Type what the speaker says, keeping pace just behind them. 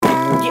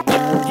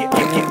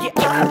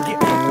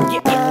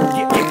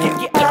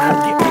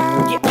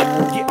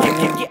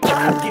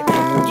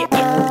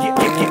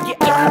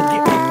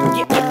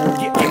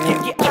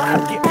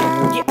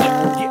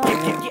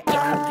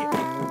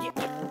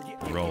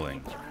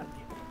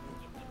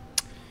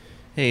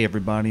Hey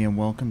everybody, and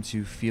welcome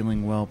to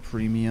Feeling Well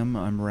Premium.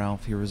 I'm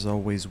Ralph here as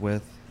always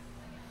with...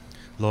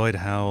 Lloyd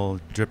Howell,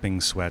 dripping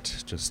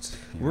sweat, just...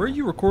 Where are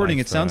you recording?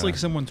 life, It sounds like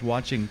someone's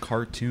watching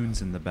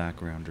cartoons in the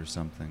background or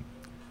something.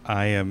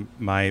 I am...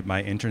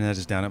 My internet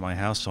is down at my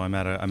house, so I'm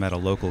at a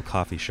local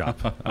coffee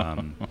shop.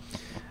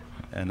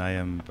 And I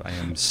am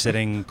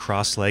sitting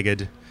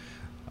cross-legged in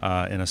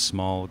a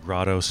small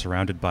grotto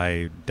surrounded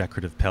by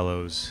decorative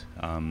pillows,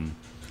 and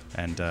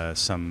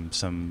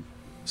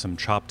some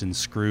chopped and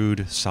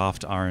screwed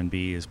soft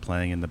R&B is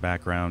playing in the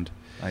background.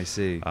 I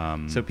see.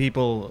 So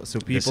people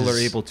are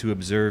able to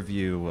observe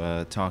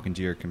you talking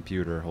to your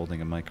computer,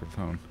 holding a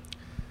microphone.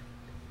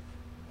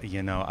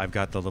 You know, I've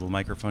got the little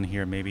microphone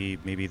here.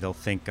 Maybe they'll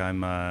think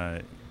I'm.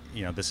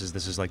 This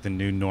is like the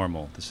new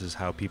normal. This is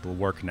how people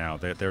work now.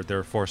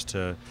 They're forced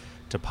to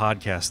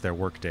podcast their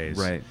work days.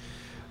 Right.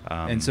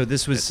 And so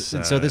this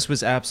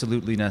was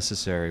absolutely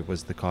necessary.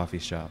 Was the coffee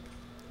shop?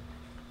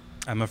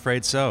 I'm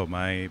afraid so.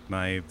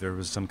 There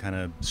was some kind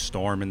of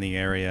storm in the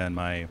area, and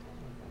my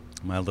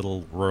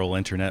little rural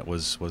internet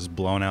was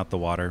blown out the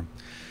water,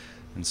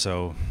 and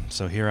so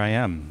here I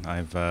am.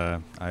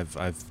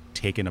 I've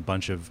taken a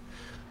bunch of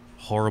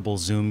horrible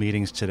Zoom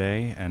meetings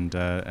today, and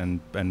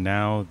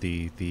now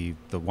the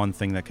one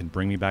thing that can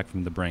bring me back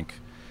from the brink,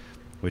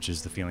 which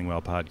is the Feeling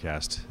Well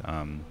podcast.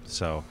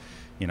 So,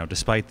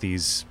 despite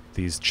these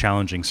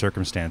challenging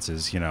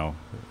circumstances,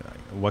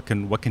 what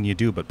can you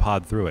do but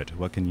pod through it?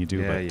 What can you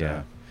do but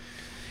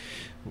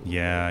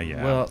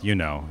Well,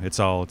 it's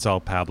all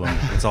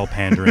pablum. It's all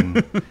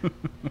pandering.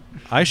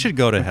 I should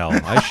go to hell.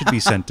 I should be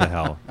sent to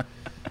hell.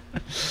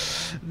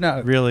 No,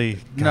 really.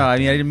 No, I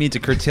mean, I didn't mean to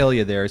curtail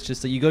you there. It's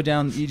just that you go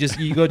down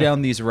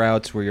these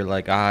routes where you're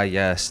like,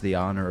 yes, the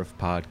honor of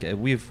podcast.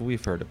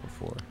 We've heard it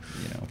before,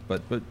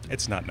 but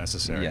it's not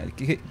necessary. Yeah,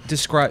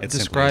 describe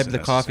the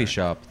coffee necessary.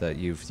 shop that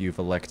you've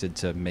elected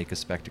to make a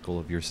spectacle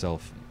of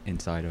yourself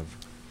inside of.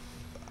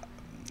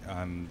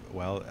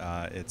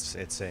 It's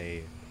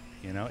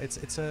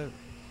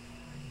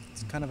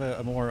kind of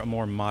a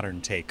more modern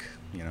take,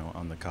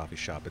 on the coffee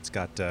shop. It's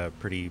got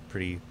pretty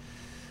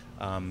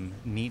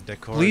neat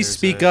decor. Please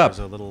speak up.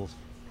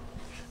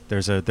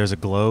 There's a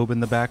globe in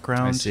the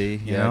background. I see.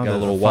 Got a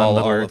little wall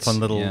art.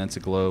 Fun little it's a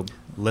globe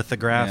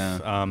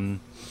lithograph.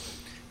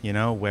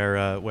 Yeah.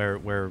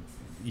 Where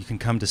you can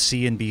come to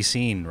see and be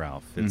seen,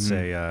 Ralph. It's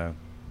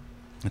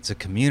it's a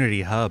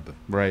community hub.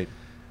 Right.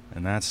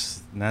 And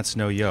that's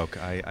no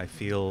joke. I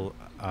feel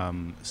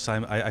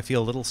I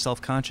feel a little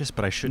self-conscious,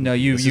 but I shouldn't. No,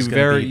 you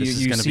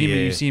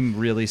seem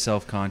really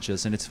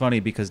self-conscious, and it's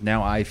funny because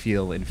now I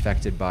feel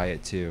infected by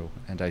it too,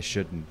 and I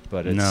shouldn't.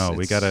 But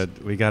we gotta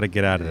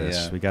get out of this.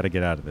 Yeah. We gotta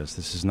get out of this.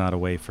 This is not a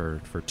way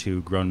for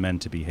two grown men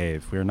to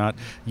behave. We're not.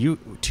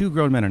 Two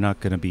grown men are not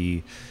going to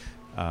be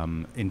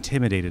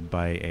intimidated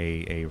by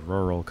a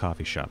rural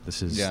coffee shop.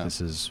 This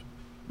is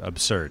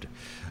absurd.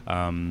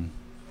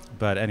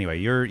 But anyway,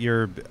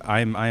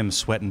 I am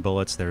sweating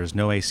bullets. There is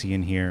no AC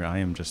in here. I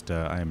am just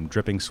I am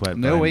dripping sweat.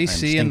 No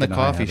AC in the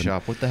coffee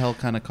shop. What the hell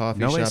kind of coffee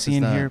shop is that? No AC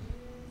in here.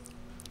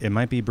 It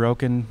might be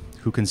broken.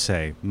 Who can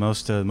say?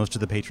 Most of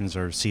the patrons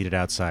are seated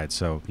outside.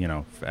 So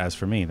as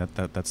for me,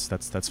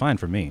 that's fine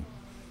for me.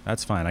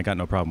 That's fine. I got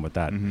no problem with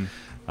that.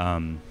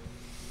 Mm-hmm.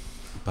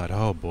 But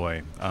oh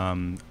boy,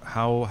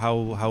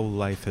 how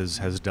life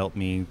has dealt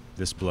me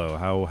this blow.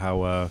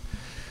 How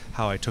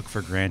I took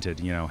for granted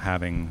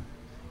having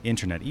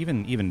internet,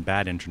 even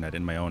bad internet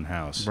in my own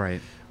house,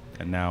 right?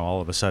 And now all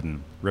of a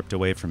sudden ripped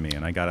away from me,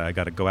 and I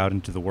gotta go out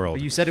into the world.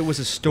 But you said it was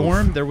a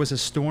storm. Oof. There was a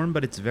storm,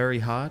 but it's very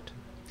hot.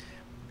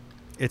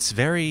 It's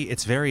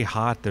very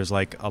hot. There's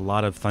like a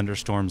lot of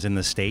thunderstorms in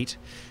the state,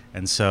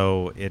 and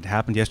so it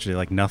happened yesterday.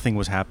 Like nothing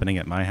was happening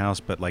at my house,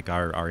 but like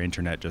our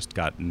internet just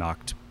got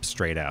knocked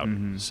straight out.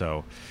 Mm-hmm.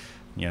 So,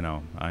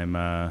 I'm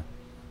I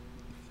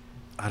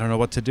don't know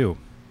what to do.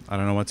 I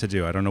don't know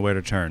where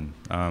to turn.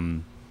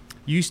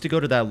 You used to go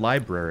to that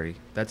library.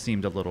 That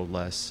seemed a little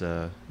less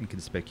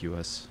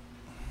inconspicuous.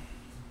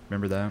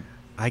 Remember that?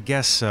 I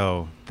guess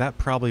so. That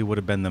probably would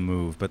have been the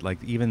move, but like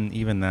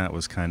even that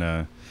was kind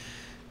of,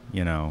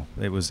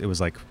 it was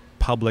like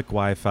public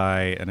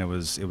Wi-Fi, and it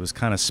was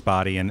kind of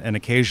spotty, and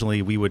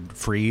occasionally we would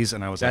freeze,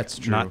 and I was That's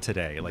like, true. not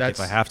today. Like if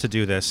I have to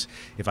do this,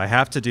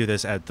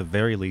 at the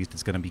very least,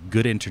 it's going to be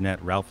good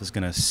internet. Ralph is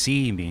going to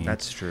see me.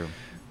 That's true.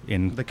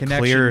 In the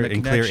clear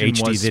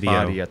HD was video.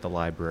 Spotty at the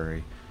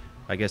library.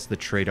 I guess the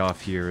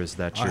trade-off here is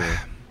that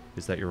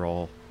you're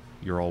all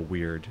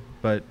weird.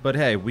 But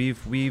hey, we've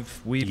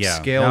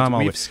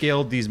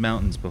scaled these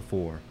mountains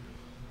before.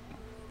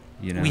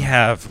 We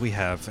have,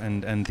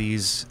 and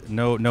these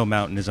no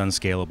mountain is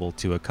unscalable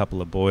to a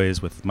couple of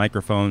boys with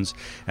microphones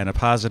and a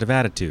positive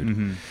attitude.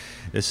 Mm-hmm.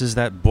 This is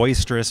that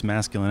boisterous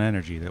masculine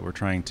energy that we're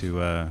trying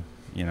to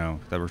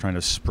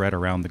spread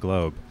around the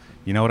globe.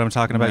 You know what I'm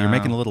talking about? No, You're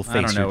making a little face.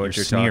 I don't know what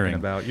you're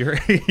sneering. talking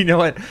about. You know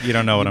what? You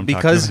don't know what I'm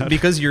talking about.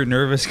 Because you're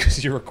nervous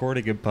because you're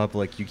recording in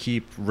public. You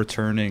keep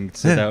returning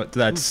to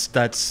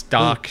that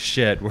stock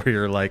shit where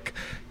you're like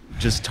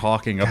just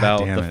talking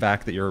about the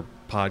fact that you're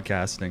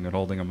podcasting and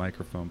holding a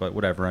microphone, but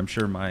whatever. I'm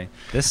sure my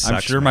This I'm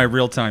sucks, sure man. my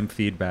real-time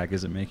feedback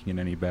isn't making it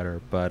any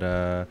better. But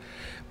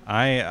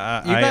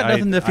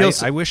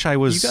I wish I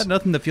was. You got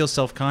nothing to feel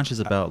self-conscious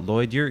about,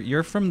 Lloyd.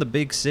 You're from the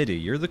big city.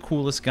 You're the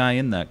coolest guy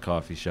in that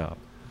coffee shop.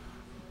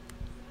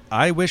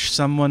 I wish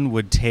someone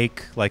would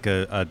take like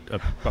a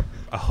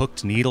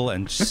hooked needle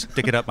and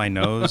stick it up my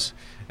nose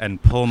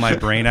and pull my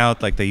brain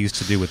out like they used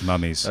to do with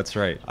mummies. That's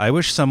right. I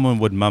wish someone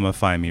would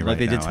mummify me Like right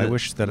they did now. to I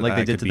wish that like I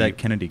they did could to be, that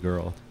Kennedy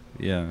girl.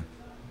 Yeah.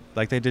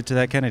 like they did to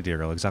that Kennedy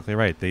girl. Exactly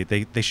right.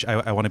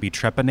 I want to be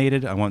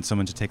trepanated. I want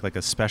someone to take like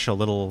a special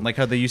little Like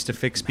how they used to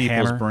fix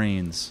people's hammer.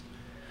 brains.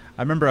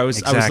 I remember I was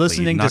Exactly.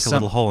 listening knock to a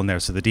little some. hole in there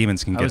so the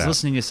demons can I get was out.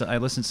 listening to I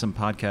listened to some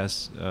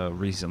podcasts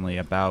recently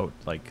about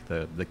like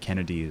the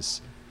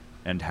Kennedys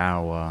and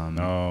how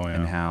Oh, yeah.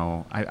 and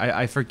how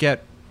I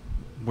forget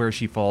where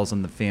she falls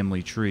on the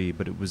family tree,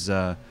 but it was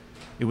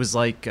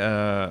like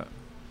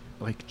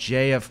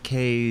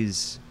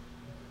JFK's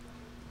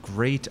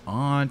great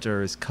aunt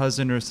or his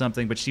cousin or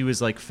something, but she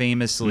was like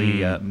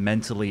famously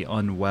mentally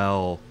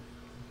unwell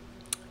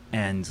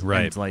and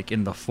Right. like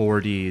in the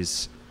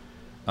 40s,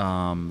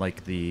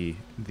 like the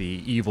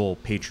evil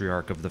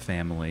patriarch of the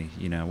family,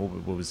 you know,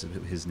 what was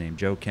his name,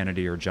 Joe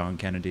Kennedy or John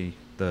Kennedy,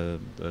 the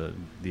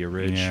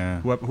orig,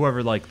 Yeah.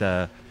 whoever like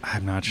the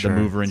I'm not sure.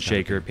 mover and It's gotta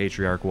shaker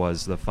patriarch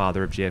was, the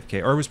father of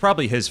JFK, or it was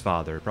probably his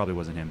father, it probably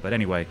wasn't him, but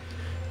anyway,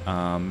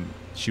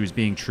 she was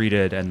being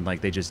treated and like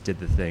they just did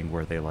the thing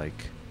where they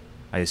like,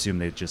 I assume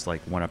they just like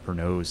went up her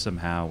nose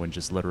somehow and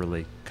just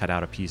literally cut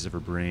out a piece of her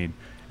brain.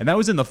 And that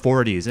was in the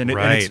 40s. And,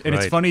 it's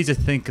Right. funny to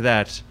think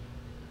that,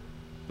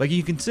 like,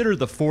 you consider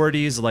the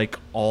 40s like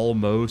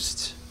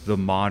almost the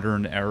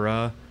modern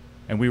era.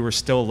 And we were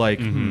still like,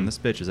 this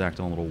bitch is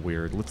acting a little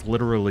weird. Let's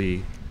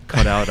literally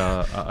cut out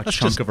a Let's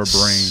chunk of her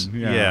just brain.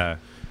 Yeah.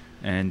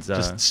 And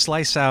Just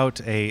slice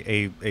out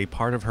a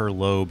part of her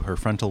lobe, her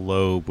frontal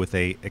lobe, with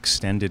a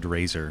extended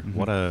razor.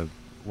 What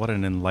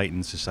an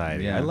enlightened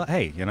society. Yeah.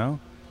 Hey,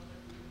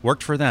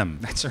 worked for them.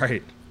 that's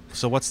right.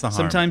 So what's the harm?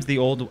 Sometimes the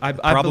old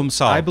Problem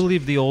solved. I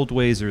believe the old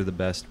ways are the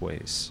best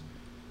ways.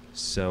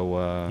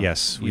 So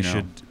Yes, you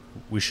know,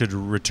 we should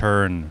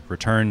return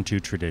to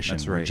tradition.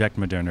 That's right. Reject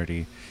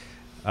modernity.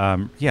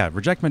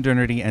 Reject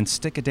modernity and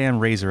stick a damn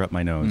razor up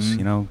my nose.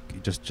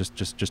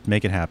 Just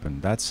make it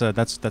happen. That's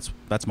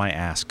my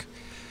ask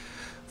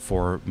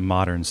for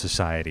modern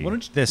society. Why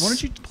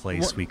don't you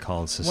place we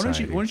call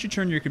society. Why don't you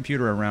turn your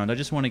computer around? I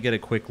just want to get a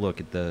quick look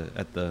at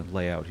the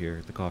layout here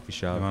at the coffee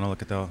shop. You want to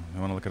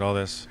look at all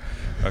this?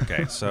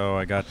 Okay, so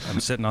I'm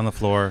sitting on the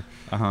floor.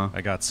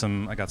 I got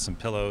some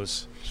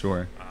pillows.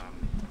 Sure.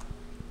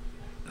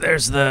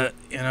 There's the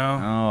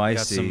Oh, I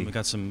see. We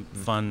got some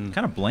fun,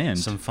 Kind of bland.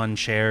 some fun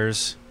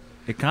chairs.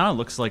 It kind of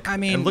looks like. I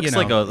mean, it looks you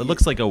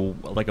know,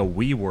 like a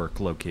WeWork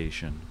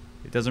location.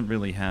 It doesn't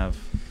really have.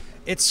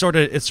 It sort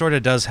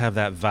of does have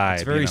that vibe.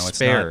 It's very It's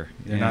spare.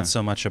 Not, not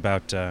so much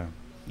about.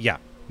 Yeah.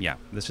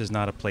 This is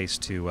not a place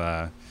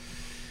to.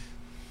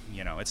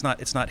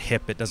 It's not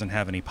hip. It doesn't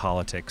have any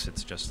politics.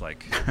 It's just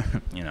like,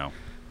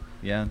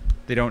 Yeah,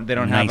 they don't have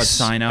a Nice-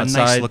 sign a nice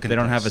outside. looking They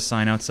don't have a place.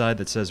 sign outside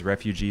that says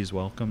 "Refugees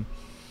Welcome."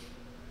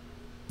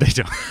 They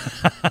don't.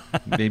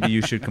 Maybe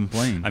you should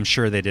complain. I'm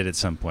sure they did at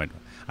some point.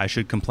 I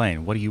should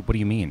complain. What do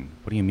you mean?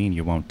 What do you mean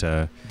you won't?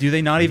 Do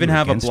they not Are even you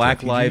have a against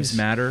Black Lives refugees?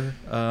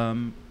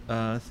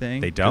 Matter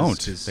thing? They don't.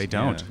 They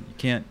don't.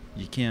 Yeah,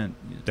 you can't.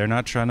 They're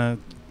not trying to.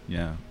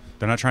 Yeah.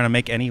 They're not trying to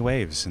make any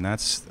waves, and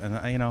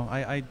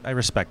I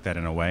respect that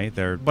in a way.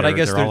 They're But I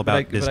guess they're there- all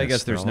about but business. I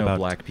guess They're there's all no about-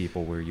 black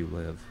people where you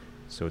live,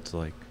 so it's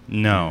like.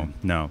 No.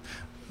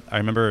 I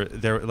remember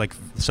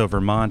so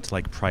Vermont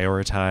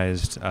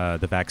prioritized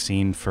the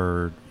vaccine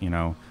for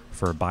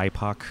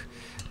BIPOC,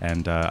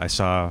 and I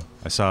saw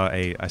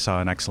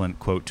an excellent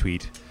quote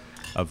tweet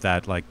of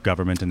that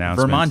government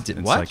announcement. Vermont did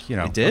It's what?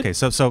 It did? Okay,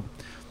 so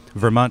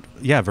Vermont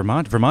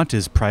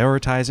is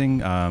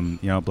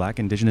prioritizing Black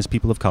Indigenous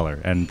people of color,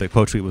 and the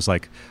quote tweet was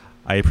like,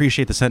 "I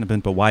appreciate the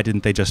sentiment, but why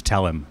didn't they just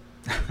tell him?"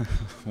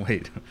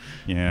 Wait.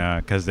 Yeah,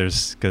 because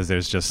there's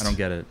just I don't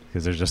get it.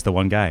 because there's just the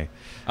one guy.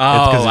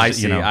 Oh, there's, I you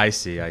see. know, I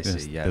see.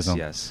 there's Yes. no-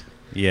 Yes.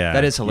 Yeah,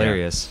 That is yeah.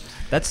 hilarious.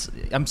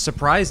 I'm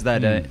surprised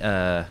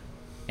that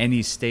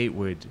any state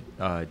would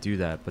do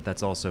that, but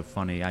that's also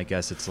funny. I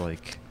guess it's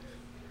like,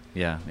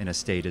 yeah, in a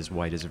state as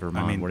white as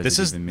Vermont. I mean, what does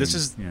this it even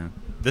is mean? Yeah.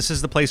 this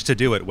is the place to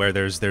do it, where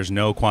there's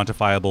no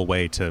quantifiable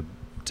way to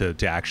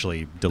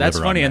actually deliver. That's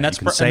funny, on and that.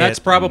 that's You can say that's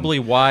it, probably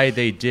why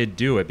they did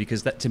do it,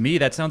 because that, to me,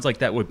 that sounds like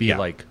that would be Yeah.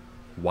 like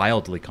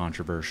wildly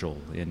controversial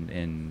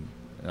in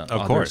Of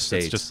other course, it's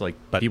states. just- like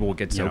but, people will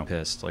get you so know.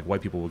 pissed. Like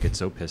white people will get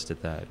so pissed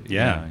at that.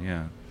 Yeah.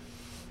 Yeah.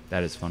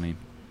 That is funny.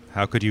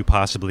 how could you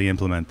possibly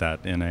implement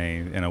that in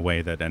a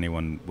way that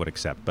anyone would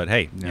accept? But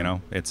hey, Yeah.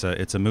 it's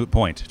a moot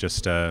point.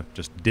 Just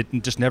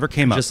never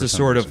came up. Just for a some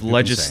sort reason. of Who can say?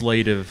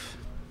 legislative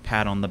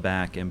pat on the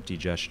back, empty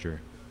gesture.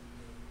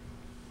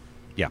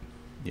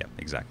 Yeah,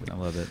 exactly. I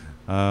love it.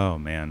 Oh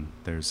man,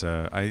 there's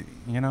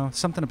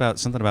something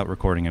about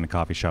recording in a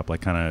coffee shop,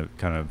 kind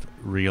of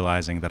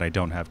realizing that I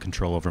don't have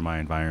control over my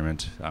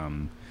environment.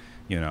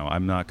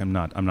 I'm not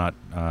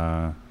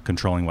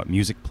controlling what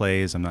music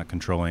plays. I'm not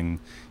controlling,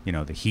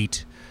 the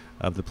heat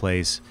of the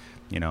place.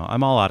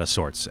 I'm all out of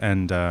sorts,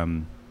 and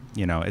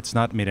it's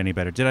not made any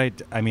better.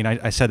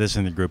 I said this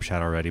in the group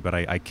chat already, but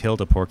I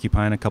killed a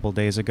porcupine a couple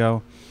days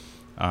ago.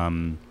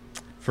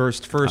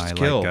 First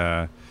kill.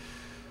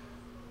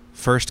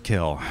 First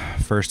kill.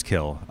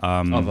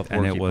 Of a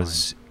and it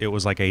was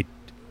like a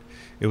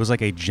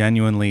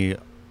genuinely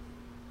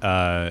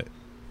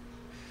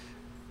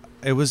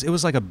it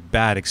was like a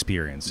bad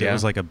experience. Yeah. It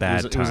was like a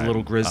bad time. It was a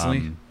little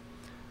grisly.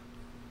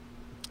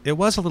 It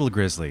was a little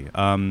grisly.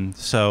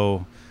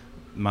 So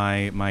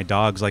my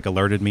dogs like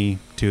alerted me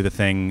to the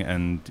thing,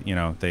 and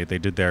they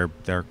did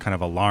their kind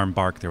of alarm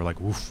bark. They were like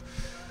woof.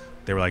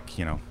 They were like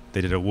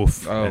they did a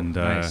woof. Oh, and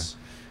nice.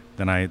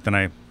 Then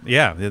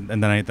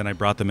I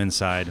brought them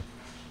inside,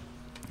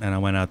 and I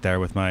went out there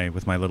with my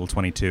little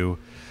 22,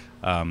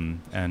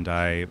 and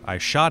I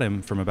shot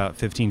him from about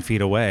 15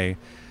 feet away,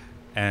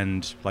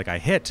 and like I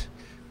hit,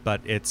 but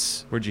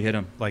it's Where'd you hit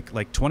him?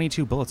 like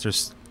 22 bullets.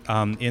 There's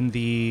in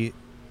the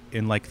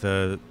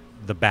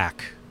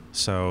back,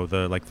 so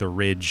the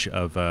ridge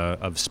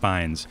of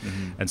spines,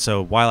 and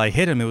so while I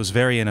hit him, it was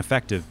very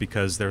ineffective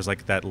because there's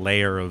like that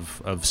layer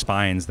of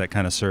spines that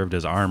kind of served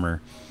as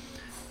armor.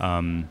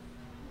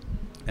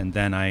 And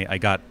then I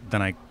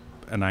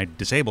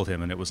disabled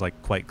him, and it was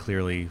like quite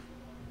clearly,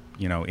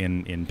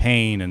 in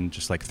pain and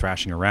just like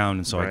thrashing around.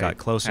 And so I got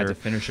closer. Had to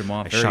finish him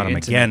off. I Very shot him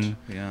intimate. again.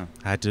 Yeah.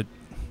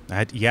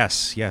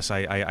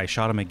 I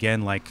shot him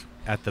again, like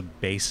at the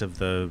base of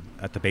the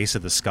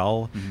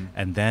skull,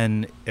 and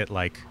then it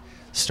like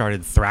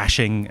started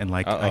thrashing, and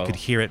like I could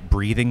hear it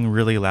breathing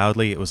really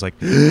loudly. It was like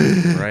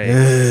right.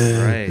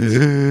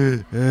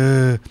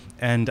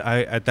 And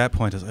at that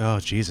point I was like, oh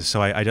Jesus.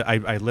 So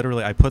I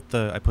literally I put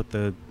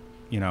the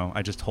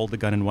I just hold the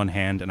gun in one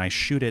hand and I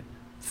shoot it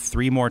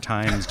 3 more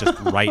times just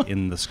right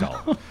in the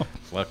skull.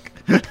 Look.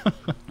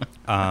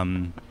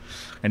 And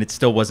it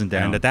still wasn't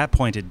down. And at that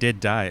point it did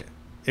die.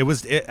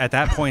 At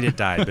that point it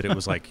died, but it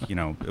was like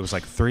it was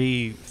like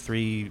three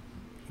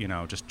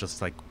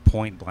just like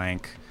point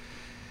blank.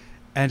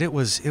 And it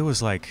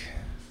was like,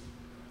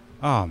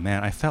 oh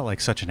man, I felt like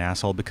such an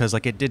asshole because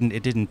like it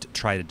didn't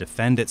try to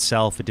defend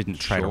itself. It didn't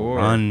try to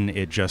run.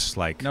 It just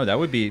like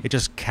it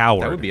just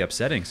cowered. That would be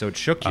upsetting. So it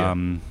shook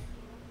you.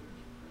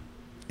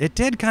 It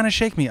did kind of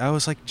shake me. I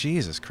was like,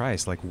 Jesus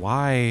Christ, like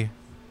why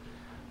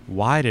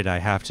did I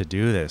have to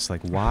do this?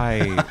 Like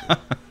why?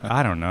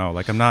 I don't know.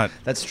 Like I'm not.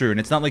 That's true,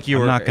 and it's not like you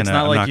were. It's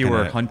not like you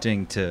were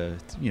hunting to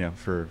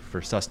for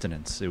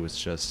sustenance. It was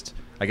just.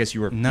 I guess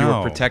you were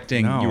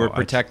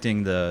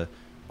protecting the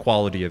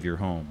quality of your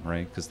home,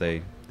 right? Because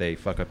they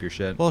fuck up your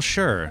shit. Well,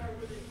 sure.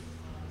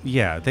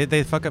 Yeah,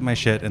 they fuck up my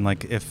shit, and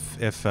like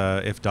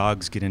if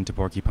dogs get into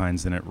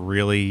porcupines, then it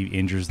really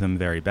injures them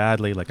very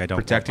badly. Like I don't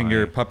protecting want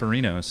your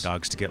pupperinos.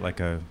 Dogs to get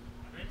like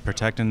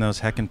protecting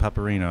those heckin'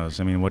 pupperinos.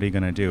 I mean, what are you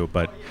gonna do?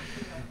 But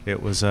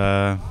it was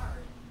bad.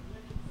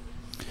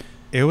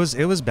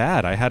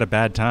 I had a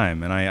bad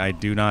time, and I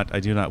do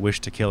not wish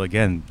to kill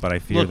again. But I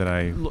fear that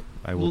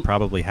I will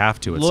probably have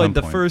to at some point.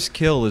 Lloyd, the first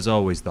kill is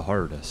always the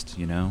hardest,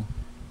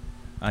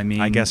 I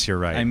mean, I guess you're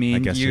right.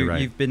 You're right.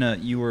 You've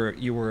been you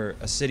were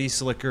a city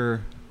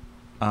slicker,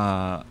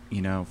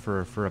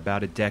 for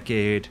about a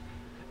decade.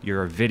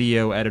 You're a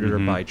video editor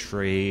by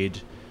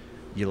trade.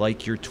 You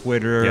like your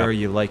Twitter. Yep.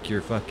 You like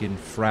your fucking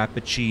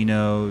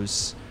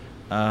frappuccinos.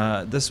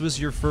 This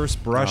was your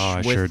first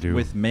brush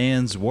with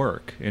man's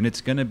work, and it's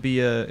gonna be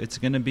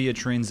a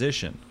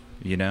transition.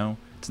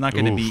 It's not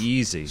gonna be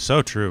easy.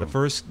 So true.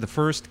 The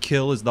first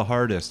kill is the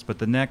hardest, but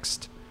the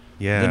next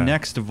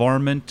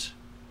varmint,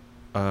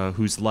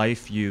 whose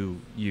life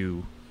you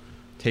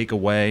take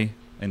away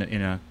in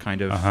a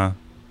kind of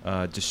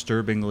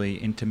disturbingly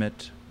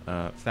intimate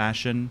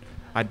fashion,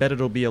 I bet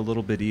it'll be a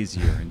little bit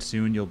easier, and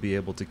soon you'll be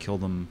able to kill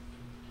them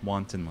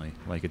wantonly,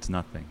 like it's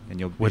nothing, and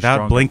you'll be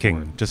without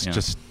blinking.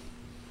 Just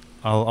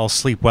I'll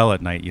sleep well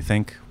at night. You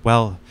think?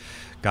 Well,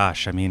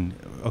 gosh, I mean,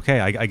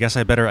 okay, I guess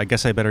I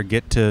better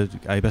get to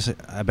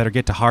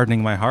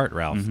hardening my heart,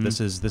 Ralph. This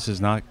is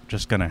not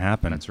just gonna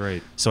happen. That's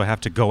right. So I have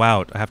to go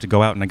out,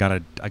 and I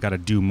gotta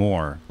do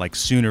more, like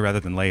sooner rather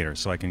than later,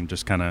 so I can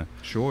just kind of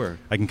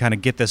I can kind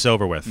of get this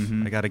over with.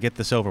 I got to get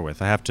this over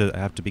with. I have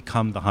to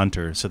become the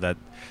hunter so that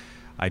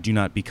I do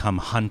not become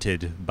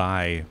hunted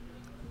by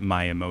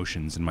my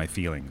emotions and my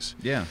feelings.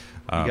 Yeah,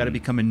 you got to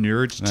become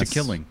inured to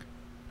killing.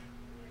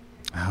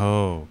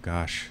 Oh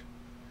gosh.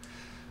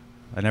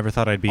 I never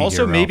thought I'd be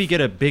also, here, maybe Ralph.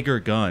 get a bigger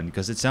gun,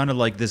 because it sounded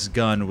like this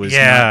gun was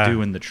not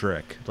doing the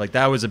trick. Like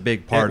that was a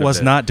big part of it. It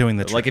was not doing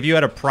the trick. Like if you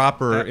had a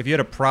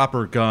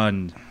proper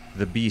gun,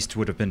 the beast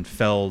would have been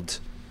felled,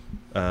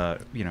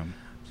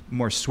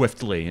 more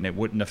swiftly, and it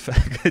wouldn't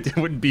affect. It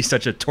wouldn't be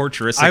such a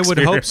torturous. I would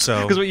hope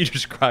so, because what you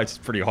described is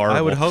pretty horrible.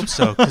 I would hope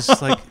so,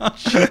 because like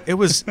it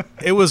was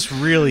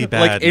really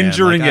bad. Like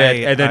injuring man. Like,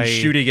 it and then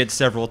shooting it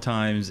several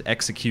times,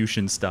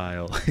 execution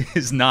style,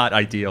 is not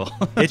ideal.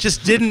 It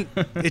just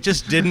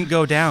didn't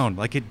go down.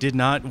 Like it did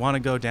not want to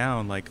go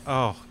down. Like,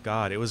 oh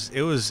god, it was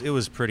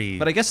pretty.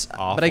 But I guess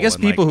awful.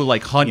 People who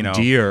like hunt you know,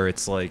 deer,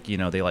 it's like, you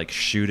know, they like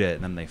shoot it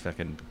and then they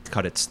fucking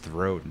cut its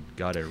throat and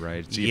gut it,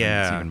 right? It's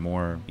even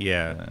more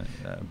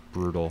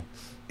brutal.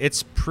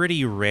 It's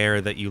pretty rare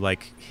that you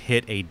like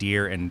hit a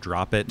deer and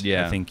drop it.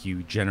 Yeah. I think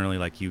you generally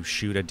like you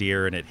shoot a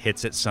deer and it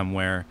hits it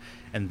somewhere,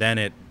 and then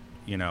it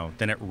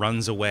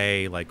runs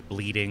away like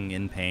bleeding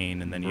in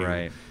pain, and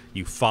then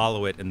you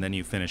follow it and then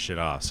you finish it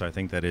off. So I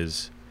think that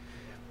is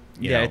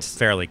it's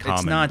fairly common.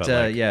 It's not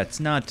but it's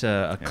not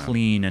a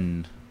clean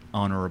and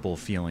honorable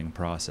feeling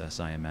process,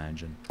 I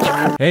imagine.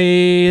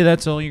 Hey,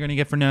 that's all you're gonna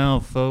get for now,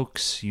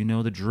 folks. You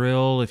know the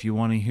drill. If you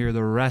want to hear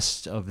the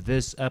rest of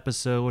this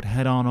episode,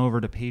 head on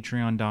over to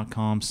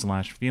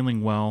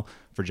patreon.com/feelingwell.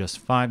 For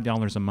just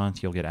 $5 a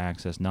month, you'll get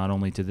access not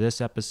only to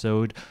this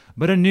episode,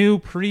 but a new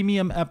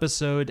premium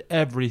episode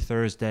every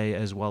Thursday,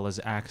 as well as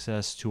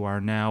access to our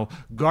now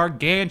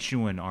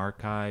gargantuan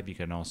archive. You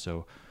can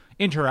also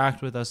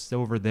interact with us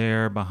over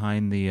there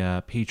behind the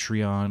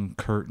Patreon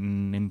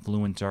curtain,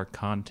 influence our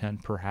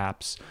content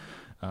perhaps.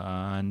 Just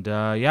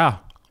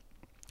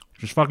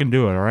fucking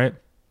do it, all right?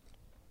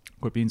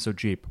 Quit being so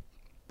cheap.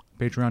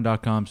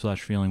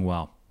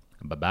 Patreon.com/feelingwell.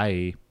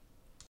 Bye-bye.